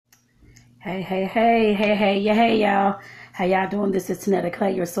Hey, y'all. How y'all doing? This is Tanetta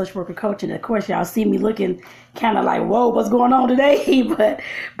Clay, your social worker coach. And of course, y'all see me looking kind of like, whoa, what's going on today?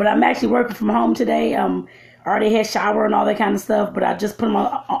 but I'm actually working from home today. Already had shower and all that kind of stuff, but I just put them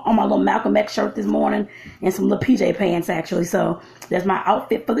on my little Malcolm X shirt this morning and some little PJ pants, actually. So that's my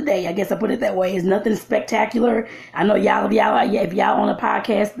outfit for the day. I guess I put it that way. It's nothing spectacular. I know if y'all on a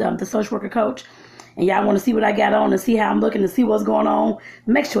podcast, the social worker coach, and y'all want to see what I got on and see how I'm looking and see what's going on,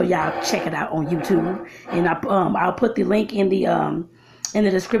 make sure y'all check it out on YouTube. And I'll put the link in the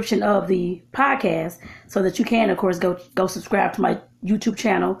description of the podcast so that you can, of course, go subscribe to my YouTube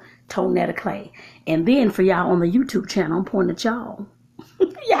channel, Tonetta Clay. And then for y'all on the YouTube channel, I'm pointing at y'all.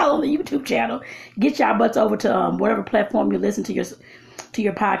 Y'all on the YouTube channel, get y'all butts over to whatever platform you listen to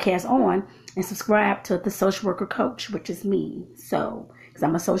your podcast on, and subscribe to the Social Worker Coach, which is me. So, because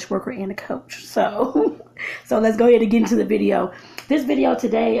I'm a social worker and a coach. So let's go ahead and get into the video. This video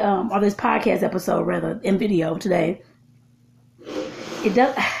today, or this podcast episode rather, in video today,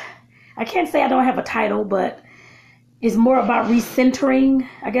 I can't say I don't have a title, but it's more about recentering.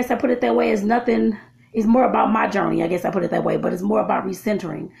 I guess I put it that way. It's more about my journey. I guess I put it that way, but it's more about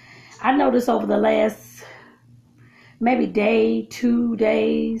recentering. I noticed over the last maybe day, 2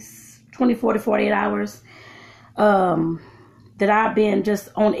 days, 24 to 48 hours, that I've been just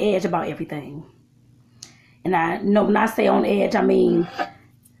on edge about everything. And I know when I say on edge, I mean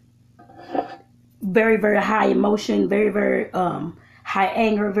very, very high emotion, very, very high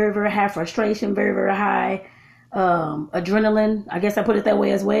anger, very, very high frustration, very, very high adrenaline. I guess I put it that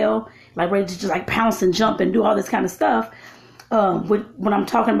way as well. Like ready to just like pounce and jump and do all this kind of stuff. When I'm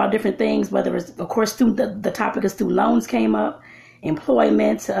talking about different things, whether it's, of course, the topic of student loans came up,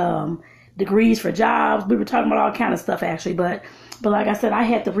 employment, degrees for jobs. We were talking about all kind of stuff actually, but like I said, I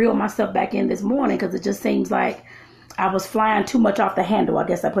had to reel myself back in this morning because it just seems like I was flying too much off the handle. I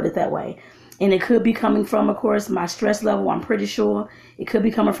guess I put it that way. And it could be coming from, of course, my stress level. I'm pretty sure it could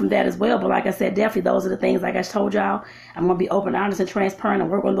be coming from that as well. But like I said, definitely those are the things, like I told y'all, I'm going to be open, honest, and transparent and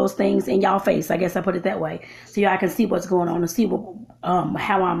work on those things in y'all face. I guess I put it that way. So y'all can see what's going on and see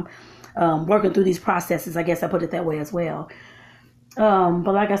how I'm working through these processes. I guess I put it that way as well.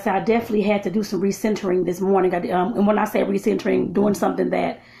 But like I said, I definitely had to do some recentering this morning. And when I say recentering, doing something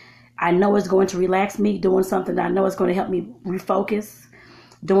that I know is going to relax me, doing something that I know is going to help me refocus,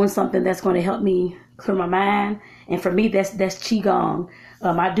 doing something that's going to help me clear my mind. And for me, that's Qigong.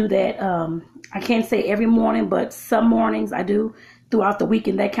 I do that, I can't say every morning, but some mornings I do throughout the week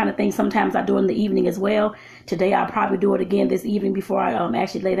and that kind of thing. Sometimes I do it in the evening as well. Today, I'll probably do it again this evening before I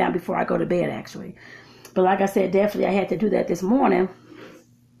actually lay down, before I go to bed, actually. But like I said, definitely I had to do that this morning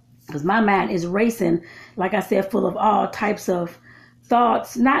because my mind is racing, like I said, full of all types of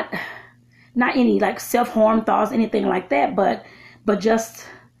thoughts, not any like self-harm thoughts, anything like that, but just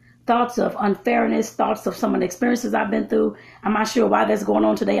thoughts of unfairness, thoughts of some of the experiences I've been through. I'm not sure why that's going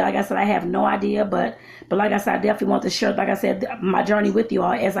on today. Like I said, I have no idea, but like I said, I definitely want to share, like I said, my journey with you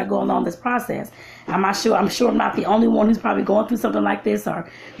all as I go along this process. I'm sure I'm not the only one who's probably going through something like this or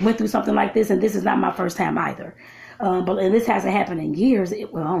went through something like this, and this is not my first time either. And this hasn't happened in years. I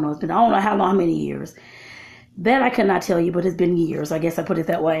don't know. I don't know how many years. That I cannot tell you, but it's been years. I guess I put it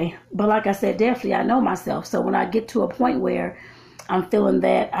that way. But like I said, definitely I know myself. So when I get to a point where I'm feeling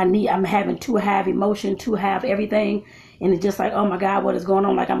that I'm having too high of emotion, too high of everything, and it's just like, oh my God, what is going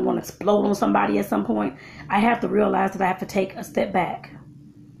on? Like I'm going to explode on somebody at some point. I have to realize that I have to take a step back.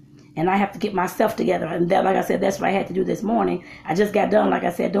 And I have to get myself together. And that, like I said, that's what I had to do this morning. I just got done, like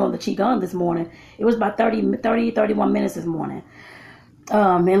I said, doing the Qigong this morning. It was about 31 minutes this morning.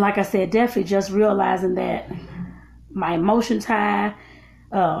 And like I said, definitely just realizing that my emotions high.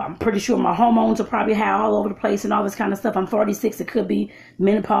 I'm pretty sure my hormones are probably high all over the place and all this kind of stuff. I'm 46. It could be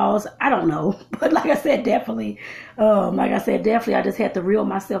menopause. I don't know. But like I said, definitely, I just had to reel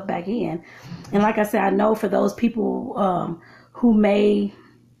myself back in. And like I said, I know for those people who may,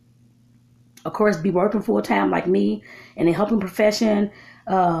 of course, be working full time like me in a helping profession,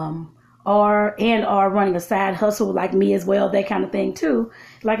 or running a side hustle like me as well, that kind of thing too.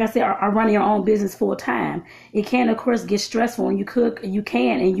 Like I said, are running your own business full time. It can, of course, get stressful, and you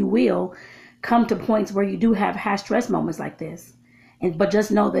can, and you will come to points where you do have high stress moments like this. But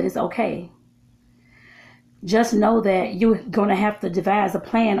just know that it's okay. Just know that you're going to have to devise a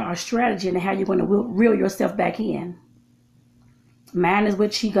plan or a strategy and how you're going to reel yourself back in. Mine is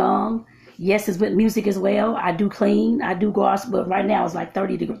with Qigong. Yes, it's with music as well. I do clean. I do go out, but right now it's like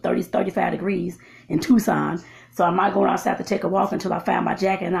 35 degrees in Tucson. So I'm not going outside to take a walk until I find my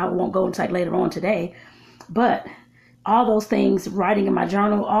jacket, and I won't go until later on today. But all those things, writing in my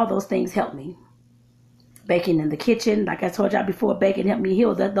journal, all those things help me. baking in the kitchen. Like I told y'all before, baking helped me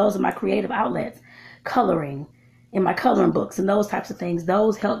heal. Those are my creative outlets. Coloring in my coloring books and those types of things.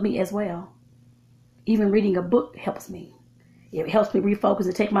 Those help me as well. Even reading a book helps me. It helps me refocus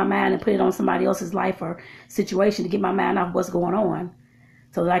and take my mind and put it on somebody else's life or situation to get my mind off what's going on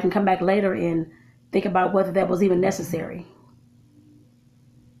so that I can come back later and think about whether that was even necessary.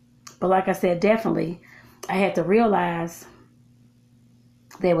 But like I said, definitely, I had to realize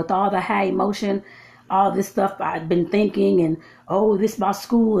that with all the high emotion, all this stuff I'd been thinking and, oh, this about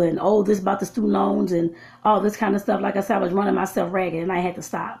school and, oh, this about the student loans and all this kind of stuff. Like I said, I was running myself ragged and I had to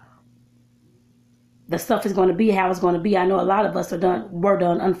stop. The stuff is going to be how it's going to be. I know a lot of us were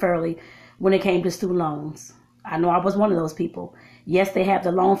done unfairly when it came to student loans. I know I was one of those people. Yes, they have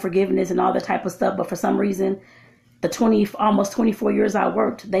the loan forgiveness and all that type of stuff, but for some reason, the almost 24 years I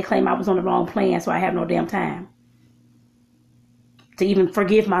worked, they claim I was on the wrong plan, so I have no damn time to even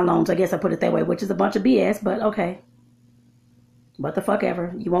forgive my loans. I guess I put it that way, which is a bunch of BS, but okay. What the fuck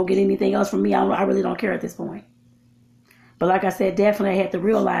ever. You won't get anything else from me. I really don't care at this point. But like I said, definitely I had to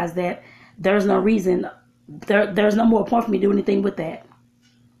realize that there's no reason, there's no more point for me to do anything with that.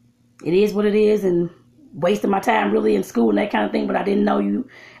 It is what it is, and wasting my time really in school and that kind of thing. But I didn't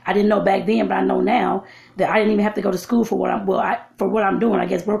know back then, but I know now that I didn't even have to go to school for what I'm doing. I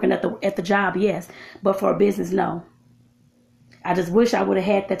guess working at the job, yes, but for a business, no. I just wish I would have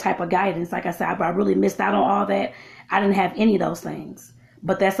had that type of guidance. Like I said, I really missed out on all that. I didn't have any of those things,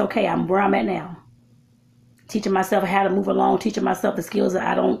 but that's okay. I'm where I'm at now, teaching myself how to move along, teaching myself the skills that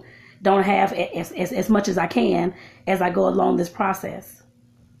I don't have as much as I can as I go along this process.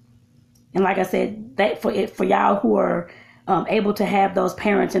 And like I said, that for y'all who are able to have those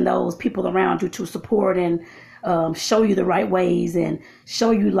parents and those people around you to support and show you the right ways and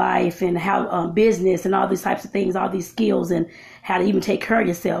show you life and how business and all these types of things, all these skills and how to even take care of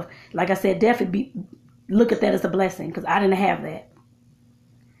yourself. Like I said, definitely look at that as a blessing, because I didn't have that.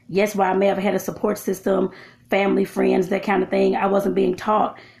 Yes, while I may have had a support system, family, friends, that kind of thing, I wasn't being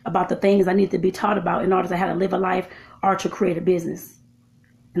taught about the things I needed to be taught about in order to how to live a life or to create a business.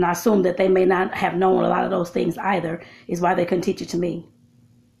 And I assume that they may not have known a lot of those things either, is why they couldn't teach it to me.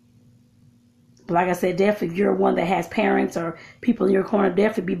 But like I said, definitely if you're one that has parents or people in your corner,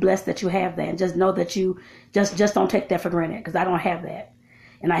 definitely be blessed that you have that. And just know that you just don't take that for granted, because I don't have that.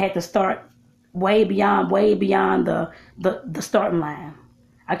 And I had to start way beyond the starting line.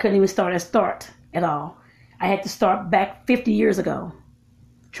 I couldn't even start at all. I had to start back 50 years ago,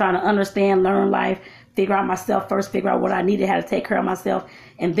 trying to understand, learn life, figure out myself first, figure out what I needed, how to take care of myself,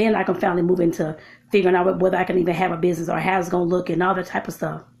 and then I can finally move into figuring out whether I can even have a business or how it's going to look and all that type of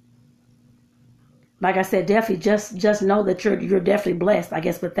stuff. Like I said, definitely just know that you're definitely blessed, I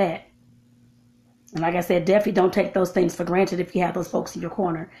guess, with that. And like I said, definitely don't take those things for granted if you have those folks in your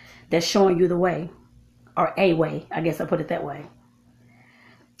corner that's showing you the way, or a way, I guess I put it that way.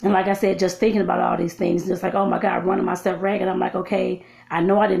 And like I said, just thinking about all these things, just like, oh my God, running myself ragged. I'm like, okay, I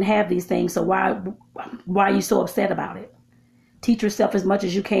know I didn't have these things, so why are you so upset about it? Teach yourself as much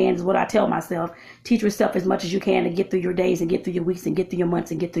as you can, is what I tell myself. Teach yourself as much as you can to get through your days and get through your weeks and get through your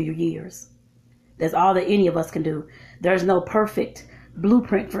months and get through your years. That's all that any of us can do. There's no perfect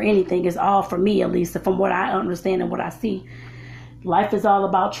blueprint for anything. It's all, for me at least, from what I understand and what I see. Life is all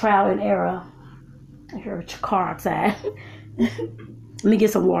about trial and error. I hear a car outside. Let me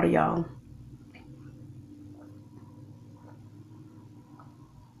get some water, y'all.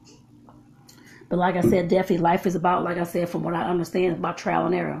 But like I said, definitely life is about, like I said, from what I understand, it's about trial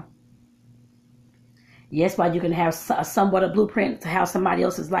and error. Yes, while you can have somewhat a blueprint to how somebody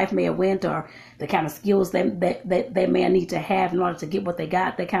else's life may have went, or the kind of skills that they may need to have in order to get what they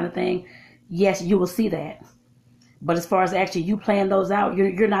got, that kind of thing. Yes, you will see that. But as far as actually you playing those out,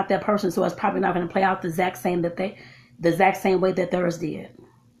 you're not that person, so it's probably not going to play out the exact same way that theirs did.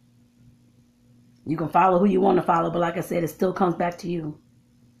 You can follow who you want to follow, but like I said, it still comes back to you.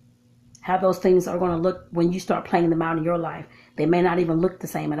 How those things are going to look when you start playing them out in your life. They may not even look the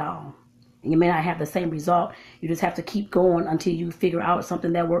same at all. And you may not have the same result. You just have to keep going until you figure out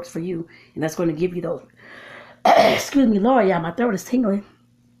something that works for you. And that's going to give you those... Excuse me, Lord, yeah, my throat is tingling.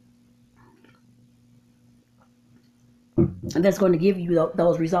 And that's going to give you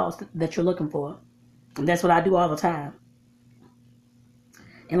those results that you're looking for. And that's what I do all the time.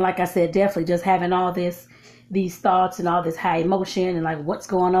 And like I said, definitely just having all these thoughts and all this high emotion and like what's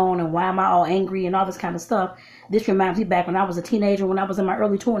going on and why am I all angry and all this kind of stuff. This reminds me back when I was a teenager, when I was in my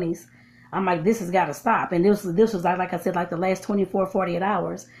early 20s. I'm like, this has got to stop. And this was like I said, like the last 24, 48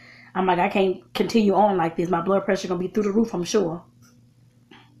 hours. I'm like, I can't continue on like this. My blood pressure going to be through the roof, I'm sure.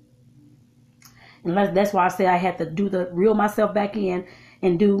 And that's why I said I had to reel myself back in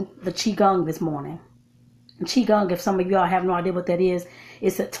and do the Qigong this morning. And Qigong, if some of y'all have no idea what that is,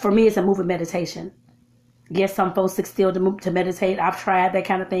 for me, it's a moving meditation. Yes, some folks sit still to meditate. I've tried that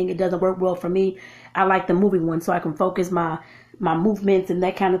kind of thing. It doesn't work well for me. I like the moving one so I can focus my movements and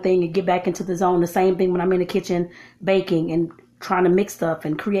that kind of thing and get back into the zone. The same thing when I'm in the kitchen baking and trying to mix stuff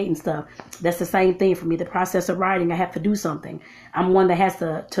and creating stuff. That's the same thing for me. The process of writing, I have to do something. I'm one that has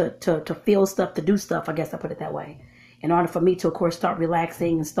to feel stuff, to do stuff. I guess I put it that way. In order for me to, of course, start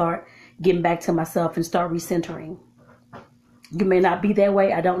relaxing and start getting back to myself and start recentering. You may not be that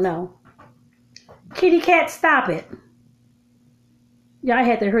way. I don't know. Kitty cat, stop it. Yeah, I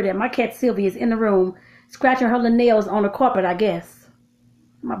had to hear that. My cat Sylvia is in the room scratching her little nails on the carpet, I guess.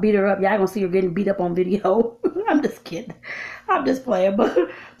 I'm going to beat her up. Y'all going to see her getting beat up on video. I'm just kidding. I'm just playing.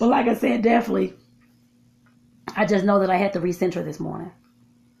 But like I said, definitely, I just know that I had to recenter this morning.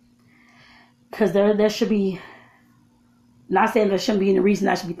 Because there should be, not saying there shouldn't be any reason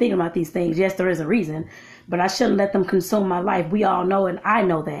I should be thinking about these things. Yes, there is a reason. But I shouldn't let them consume my life. We all know, and I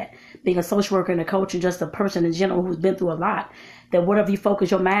know that, being a social worker and a coach and just a person in general who's been through a lot, that whatever you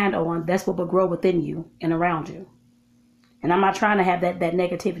focus your mind on, that's what will grow within you and around you. And I'm not trying to have that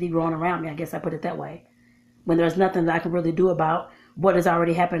negativity growing around me. I guess I put it that way. When there's nothing that I can really do about what has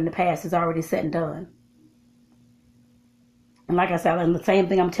already happened in the past. It's already said and done. And like I said, and the same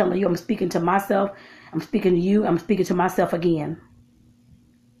thing I'm telling you, I'm speaking to myself. I'm speaking to you. I'm speaking to myself again.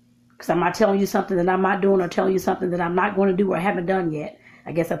 Because I'm not telling you something that I'm not doing or telling you something that I'm not going to do or haven't done yet.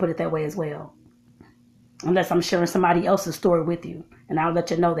 I guess I put it that way as well. Unless I'm sharing somebody else's story with you. And I'll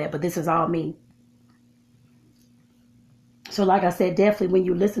let you know that. But this is all me. So like I said, definitely when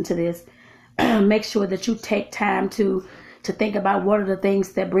you listen to this, make sure that you take time to think about what are the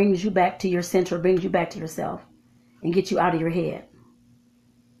things that brings you back to your center, brings you back to yourself. And get you out of your head.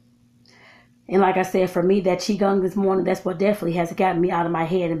 And like I said, for me, that Qigong this morning, that's what definitely has gotten me out of my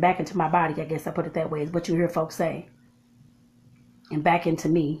head and back into my body. I guess I put it that way, is what you hear folks say. And back into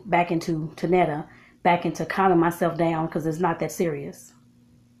me, back into Netta, back into calming myself down because it's not that serious.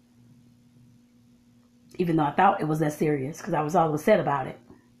 Even though I thought it was that serious because I was all upset about it.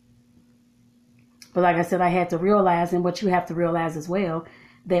 But like I said, I had to realize, and what you have to realize as well,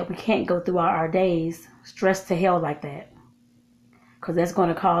 that we can't go through our days stressed to hell like that. Because that's going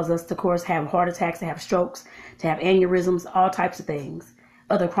to cause us to, of course, have heart attacks, to have strokes, to have aneurysms, all types of things.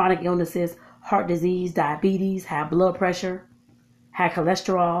 Other chronic illnesses, heart disease, diabetes, high blood pressure, high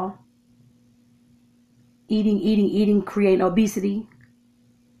cholesterol, eating, creating obesity,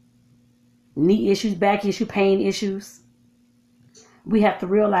 knee issues, back issue, pain issues. We have to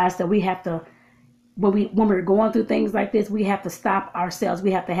realize that we have to, when we're going through things like this, we have to stop ourselves.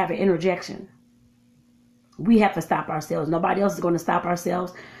 We have to have an interjection. We have to stop ourselves. Nobody else is going to stop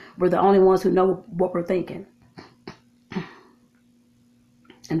ourselves. We're the only ones who know what we're thinking.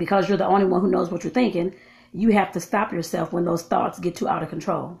 And because you're the only one who knows what you're thinking, you have to stop yourself when those thoughts get too out of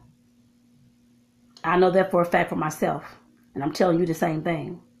control. I know that for a fact for myself. And I'm telling you the same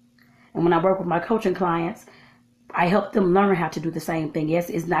thing. And when I work with my coaching clients, I help them learn how to do the same thing. Yes,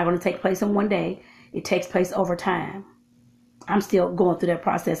 it's not going to take place in one day. It takes place over time. I'm still going through that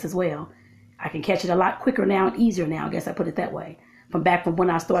process as well. I can catch it a lot quicker now and easier now. I guess I put it that way. From when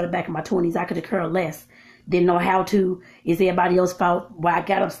I started back in my 20s, I could occur less. Didn't know how to. Is everybody else's fault? Why I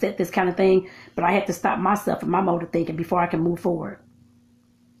got upset, this kind of thing. But I had to stop myself and my mode of thinking before I can move forward.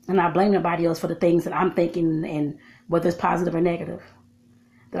 And I blame nobody else for the things that I'm thinking, and whether it's positive or negative.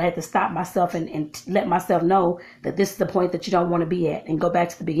 That I had to stop myself and let myself know that this is the point that you don't want to be at, and go back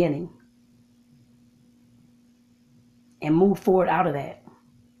to the beginning. And move forward out of that.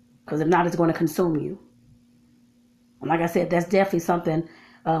 Because if not, it's going to consume you. And like I said, that's definitely something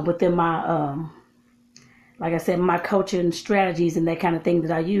within my, like I said, my coaching strategies and that kind of thing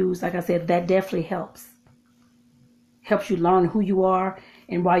that I use. Like I said, that definitely helps. Helps you learn who you are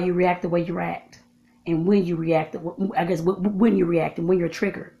and why you react the way you react. And when you react, I guess when you react and when you're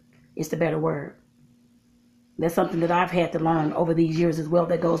triggered, it's the better word. That's something that I've had to learn over these years as well,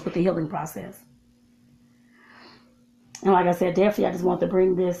 that goes with the healing process. And like I said, definitely I just want to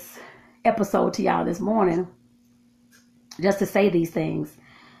bring this episode to y'all this morning just to say these things.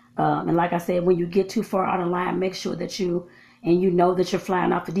 And like I said, when you get too far out of line, make sure that you know that you're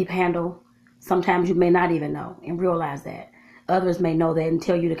flying off the deep handle. Sometimes you may not even know and realize that. Others may know that and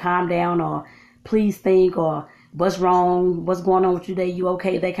tell you to calm down, or please think, or what's wrong, what's going on with you today, you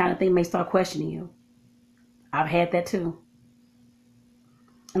okay, that kind of thing may start questioning you. I've had that too.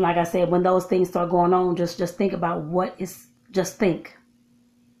 And like I said, when those things start going on, just think about just think.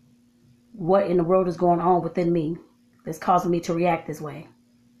 What in the world is going on within me that's causing me to react this way?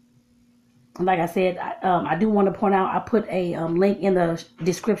 And like I said, I do want to point out, I put a link in the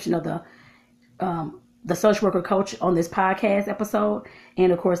description of the the social worker coach on this podcast episode,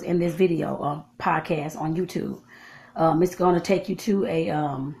 and of course in this video podcast on YouTube. It's going to take you to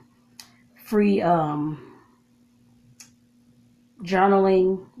a free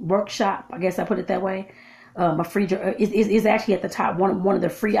journaling workshop. I guess I put it that way. A free is actually at the top. One of the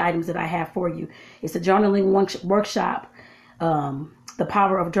free items that I have for you. It's a journaling workshop. The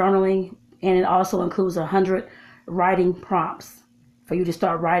power of journaling, and it also includes 100 writing prompts for you to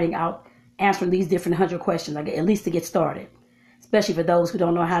start writing out, answering these different 100 questions, like at least to get started. Especially for those who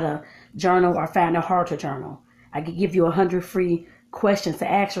don't know how to journal or find it hard to journal. I could give you 100 free questions to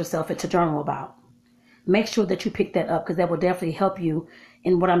ask yourself and to journal about. Make sure that you pick that up, because that will definitely help you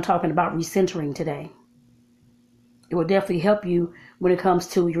in what I'm talking about, recentering today. It will definitely help you when it comes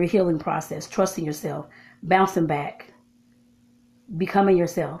to your healing process, trusting yourself, bouncing back, becoming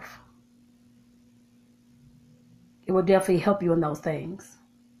yourself. It will definitely help you in those things.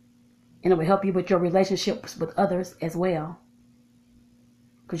 And it will help you with your relationships with others as well.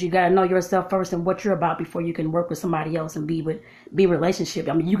 Because you got to know yourself first and what you're about before you can work with somebody else and be relationship.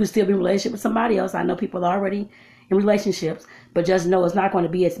 I mean, you can still be in relationship with somebody else. I know people are already in relationships, but just know it's not going to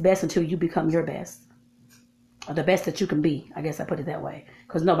be its best until you become your best. Or the best that you can be. I guess I put it that way.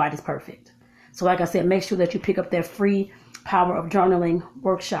 Because nobody's perfect. So like I said, make sure that you pick up that free Power of Journaling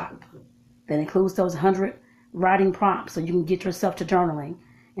workshop that includes those 100 writing prompts so you can get yourself to journaling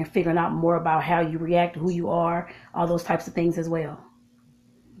and figuring out more about how you react, who you are, all those types of things as well.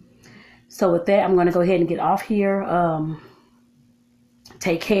 So with that, I'm going to go ahead and get off here.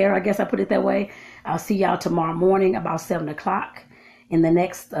 Take care, I guess I put it that way. I'll see y'all tomorrow morning about 7 o'clock in the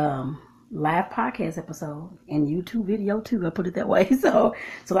next live podcast episode and YouTube video too. I put it that way. So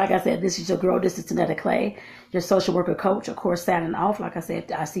like I said, this is your girl. This is Tanetta Clay, your social worker coach. Of course, signing off. Like I said,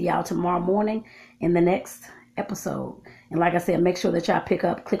 I'll see y'all tomorrow morning in the next episode. And like I said, make sure that y'all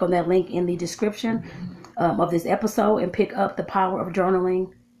click on that link in the description of this episode and pick up the Power of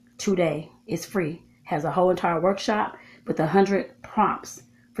Journaling today. It's free. Has a whole entire workshop with 100 prompts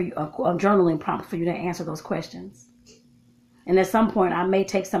for you, journaling prompts for you to answer those questions. And at some point, I may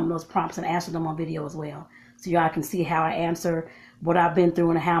take some of those prompts and answer them on video as well, so y'all can see how I answer what I've been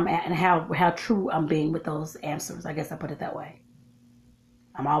through and how true I'm being with those answers. I guess I put it that way.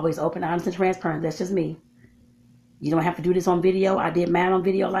 I'm always open, honest, and transparent. That's just me. You don't have to do this on video. I did mine on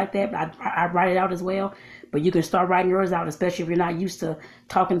video like that, but I write it out as well. But you can start writing yours out, especially if you're not used to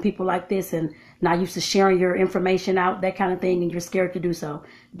talking to people like this and not used to sharing your information out, that kind of thing, and you're scared to do so.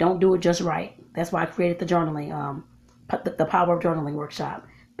 Don't do it, just write. That's why I created the journaling, the Power of Journaling workshop.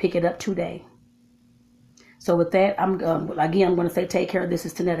 Pick it up today. So with that, I'm going to say take care. This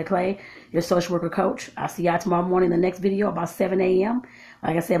is Tanetta Clay, your social worker coach. I'll see y'all tomorrow morning in the next video about 7 a.m.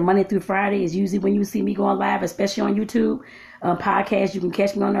 Like I said, Monday through Friday is usually when you see me going live, especially on YouTube. Podcast, you can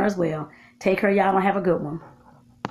catch me on there as well. Take care, y'all, and have a good one.